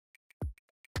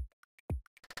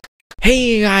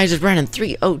Hey guys, it's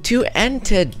Brandon302, and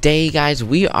today guys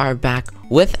we are back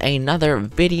with another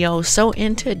video. So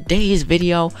in today's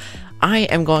video I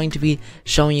am going to be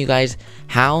showing you guys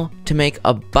how to make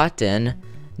a button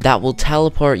that will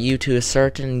teleport you to a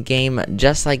certain game,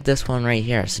 just like this one right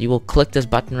here. So you will click this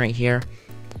button right here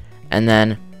and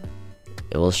then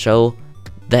it will show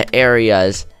the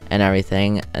areas and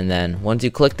everything, and then once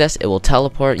you click this it will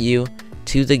teleport you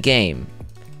to the game.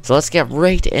 So let's get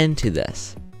right into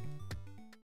this.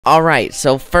 Alright,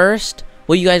 so first,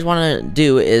 what you guys want to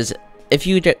do is, if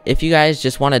you guys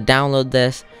just want to download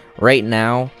this right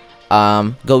now,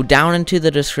 go down into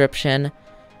the description,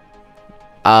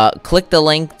 click the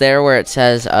link there where it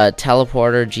says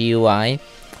Teleporter GUI,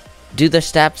 do the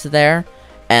steps there,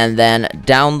 and then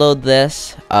download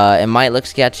this. It might look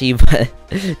sketchy, but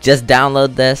just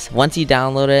download this. Once you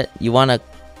download it, you want to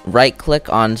right click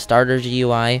on Starter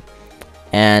GUI,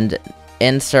 and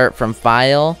insert from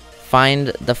File. Find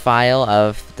the file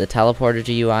of the Teleporter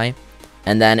GUI,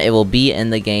 and then it will be in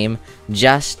the game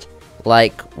just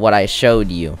like what I showed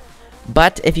you.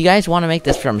 But if you guys want to make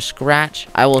this from scratch,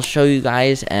 I will show you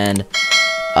guys, and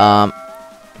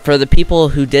for the people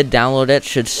who did download it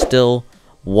should still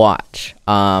watch,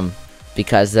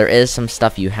 because there is some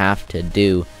stuff you have to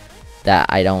do that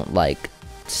I don't like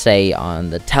say on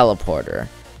the teleporter.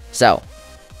 So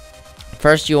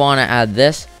first you want to add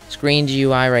this screen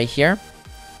GUI right here.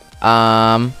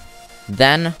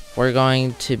 Then we're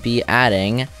going to be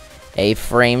adding a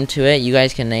frame to it. You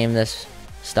guys can name this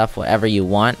stuff whatever you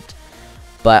want,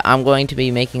 but I'm going to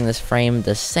be making this frame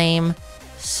the same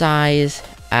size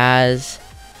as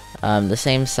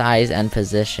and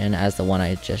position as the one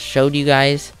I just showed you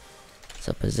guys.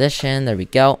 So position, there we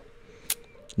go.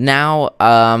 Now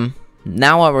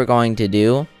what we're going to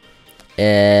do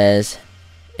is,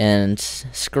 in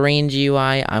screen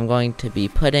GUI, I'm going to be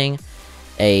putting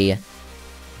a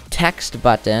text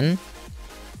button.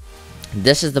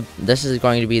 This is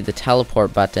going to be the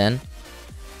teleport button.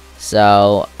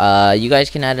 So you guys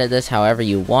can edit this however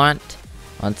you want,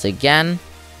 once again,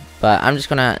 but I'm just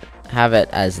gonna have it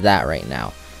as that right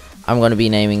now. I'm gonna be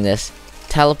naming this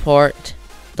teleport,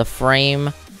 the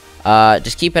frame.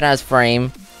 Just keep it as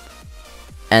frame,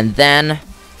 and then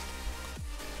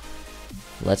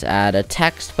let's add a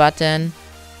text button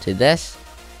to this.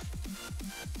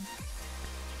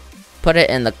 Put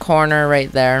it in the corner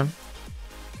right there,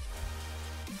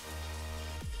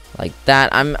 like that.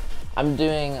 I'm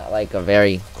doing like a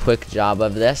very quick job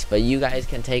of this, but you guys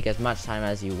can take as much time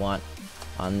as you want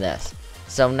on this.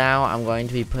 So now I'm going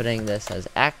to be putting this as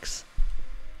X.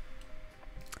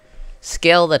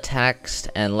 Scale the text,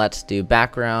 and let's do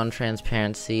background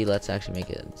transparency. Let's actually make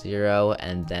it 0,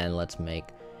 and then let's make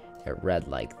it red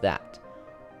like that.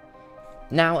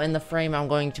 Now in the frame, I'm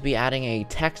going to be adding a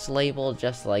text label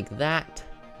just like that.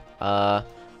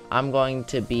 I'm going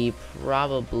to be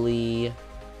probably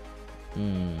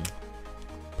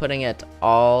putting it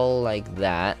all like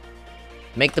that.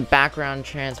 Make the background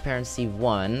transparency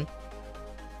 1,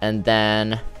 and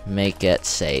then make it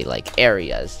say like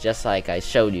areas, just like I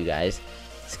showed you guys.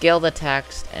 Scale the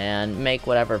text and make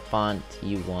whatever font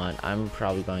you want. I'm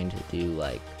probably going to do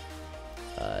like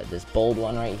this bold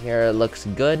one right here. It looks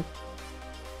good.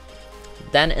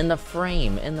 Then in the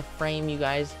frame, you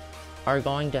guys are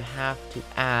going to have to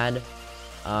add,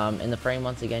 in the frame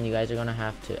once again, you guys are going to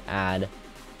have to add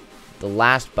the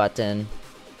last button,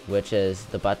 which is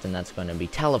the button that's going to be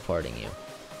teleporting you.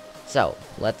 So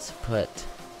let's put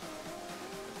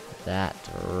that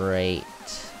right,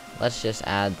 let's just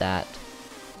add that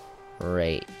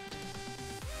right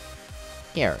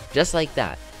here, just like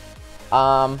that.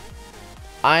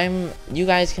 You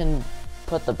guys can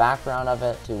put the background of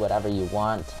it to whatever you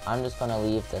want. I'm just gonna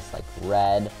leave this like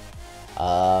red.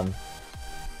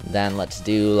 Then let's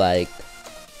do like,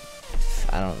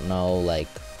 I don't know, like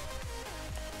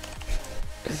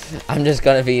I'm just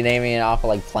gonna be naming it off of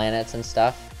like planets and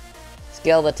stuff.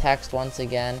 Scale the text once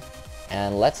again,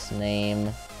 and let's do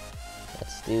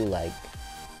like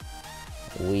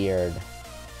weird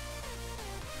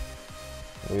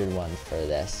ones for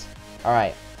this.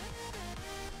 Alright.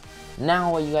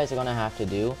 Now what you guys are going to have to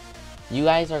do, you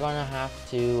guys are going to have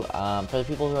to, for the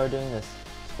people who are doing this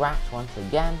scratch once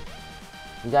again,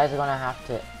 you guys are going to have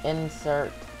to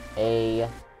insert a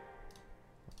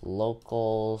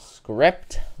local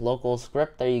script,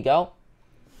 there you go.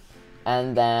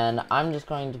 And then I'm just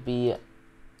going to be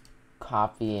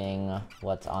copying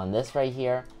what's on this right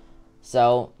here.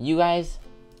 So you guys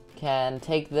can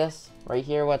take this right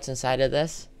here, what's inside of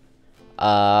this,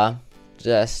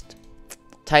 just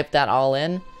type that all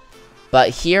in. But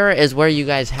here is where you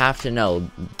guys have to know,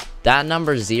 that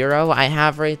number 0 I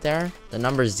have right there, the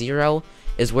number 0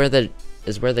 is where the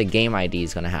game ID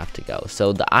is gonna have to go.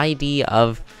 So the ID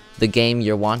of the game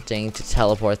you're wanting to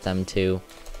teleport them to,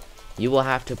 you will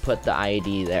have to put the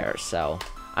ID there. So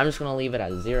I'm just gonna leave it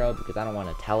at 0 because I don't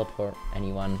want to teleport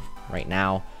anyone right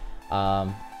now.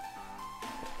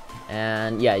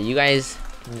 And yeah, you guys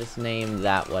can just name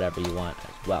that whatever you want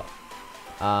as well.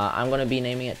 I'm gonna be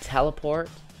naming it teleport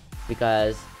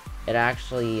because it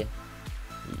actually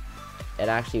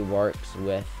works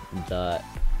with the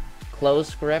close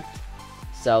script.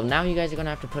 So now you guys are gonna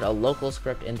have to put a local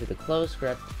script into the close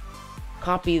script,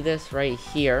 copy this right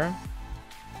here,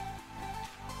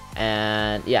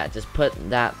 and yeah, just put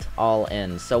that all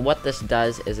in. So what this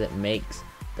does is it makes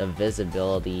the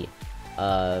visibility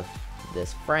of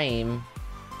this frame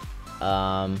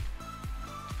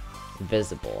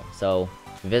visible. So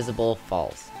visible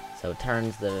false. So it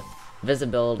turns the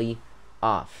visibility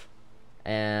off.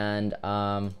 And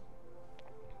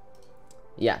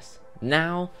yes,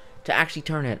 now to actually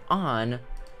turn it on,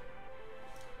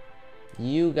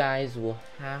 you guys will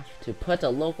have to put a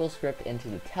local script into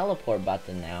the teleport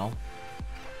button now,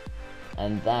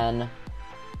 and then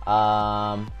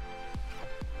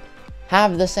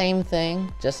have the same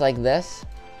thing just like this,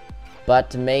 but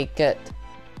to make it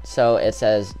so it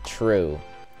says true.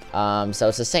 So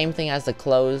it's the same thing as the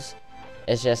close,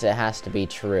 it's just it has to be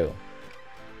true.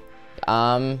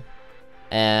 And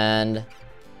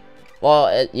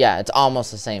well, yeah, it's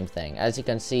almost the same thing. As you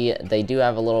can see, they do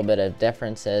have a little bit of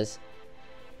differences.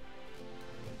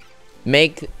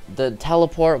 Make the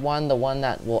teleport one the one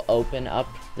that will open up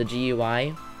the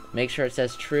GUI. Make sure it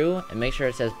says true, and make sure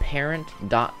it says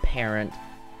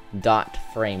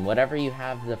parent.parent.frame. Whatever you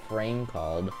have the frame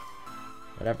called,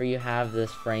 whatever you have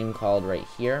this frame called right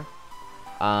here,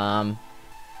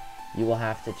 you will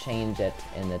have to change it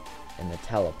in the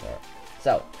teleport.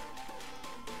 So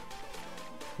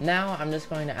now I'm just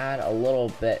going to add a little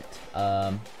bit,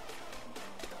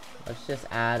 let's just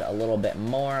add a little bit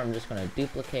more. I'm just going to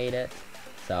duplicate it.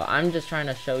 So I'm just trying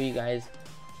to show you guys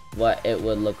what it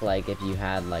would look like if you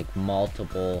had like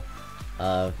multiple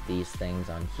of these things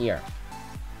on here.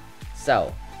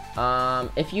 So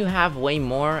if you have way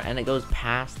more and it goes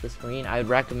past the screen, I would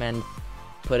recommend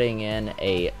putting in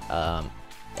a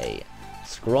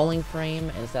scrolling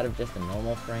frame instead of just a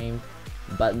normal frame.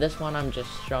 But this one I'm just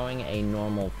showing a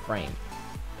normal frame.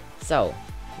 So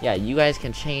yeah, you guys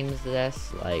can change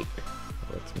this, like,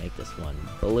 let's make this one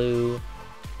blue,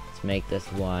 let's make this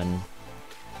one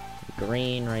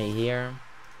green right here,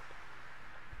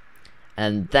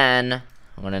 and then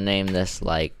I'm gonna name this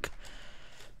like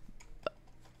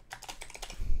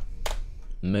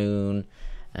moon,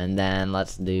 and then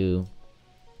let's do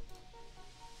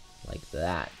like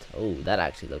that. Oh, that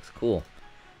actually looks cool.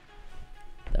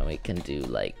 Then we can do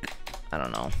like, I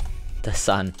don't know, the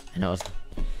sun. I know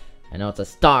it's a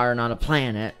star, not a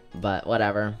planet, but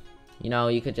whatever. You know,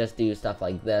 you could just do stuff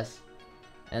like this,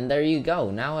 and there you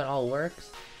go. Now it all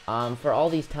works. For all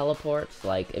these teleports,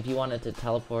 like if you wanted to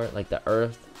teleport like the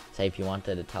Earth, say if you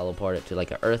wanted to teleport it to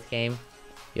like an Earth game,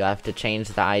 you have to change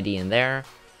the ID in there.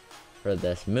 For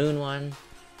this moon one,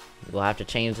 you will have to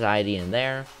change the ID in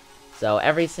there. So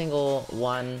every single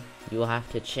one, you will have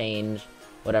to change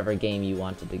whatever game you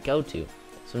wanted to go to.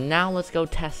 So now let's go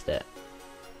test it.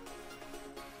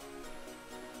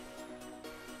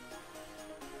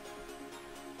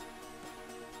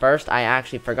 First, I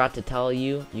actually forgot to tell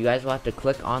you, you guys will have to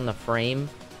click on the frame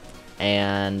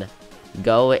and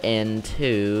go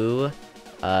into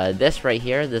this right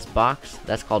here, this box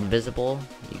that's called visible.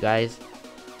 You guys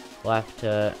will have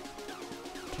to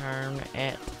turn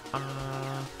it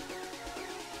on.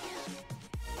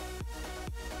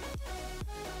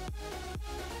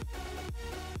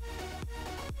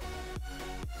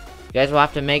 You guys will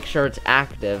have to make sure it's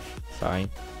active. Sorry.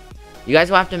 You guys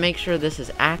will have to make sure this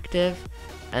is active,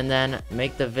 and then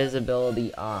make the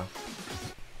visibility off.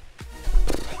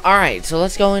 Alright, so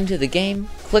let's go into the game.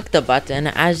 Click the button.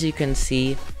 As you can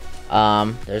see,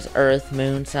 there's Earth,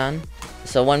 Moon, Sun.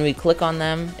 So when we click on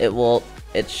them,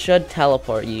 it should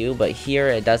teleport you, but here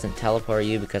it doesn't teleport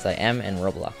you because I am in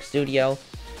Roblox Studio.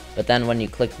 But then when you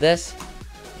click this,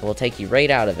 it will take you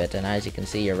right out of it, and as you can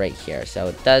see, you're right here. So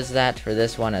it does that for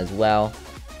this one as well.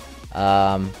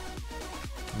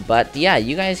 But yeah,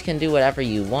 you guys can do whatever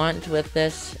you want with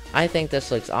this. I think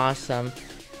this looks awesome.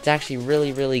 It's actually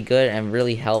really, really good and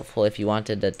really helpful if you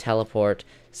wanted to teleport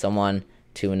someone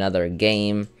to another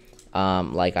game,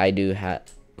 like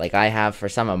I have for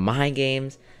some of my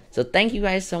games. So thank you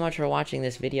guys so much for watching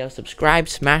this video. Subscribe,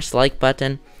 smash the like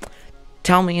button.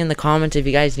 Tell me in the comments if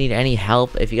you guys need any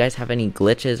help, if you guys have any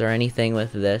glitches or anything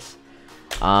with this.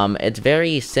 It's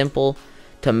very simple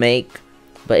to make,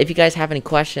 but if you guys have any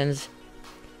questions,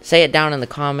 say it down in the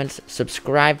comments.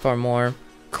 Subscribe for more.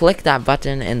 Click that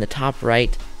button in the top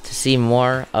right to see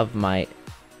more of my...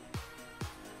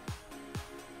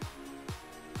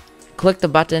 Click the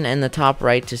button in the top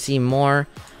right to see more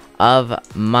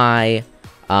of my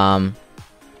Roblox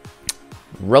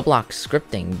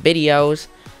scripting videos.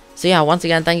 So yeah, once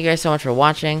again, thank you guys so much for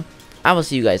watching. I will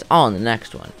see you guys all in the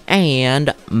next one.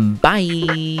 And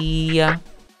bye!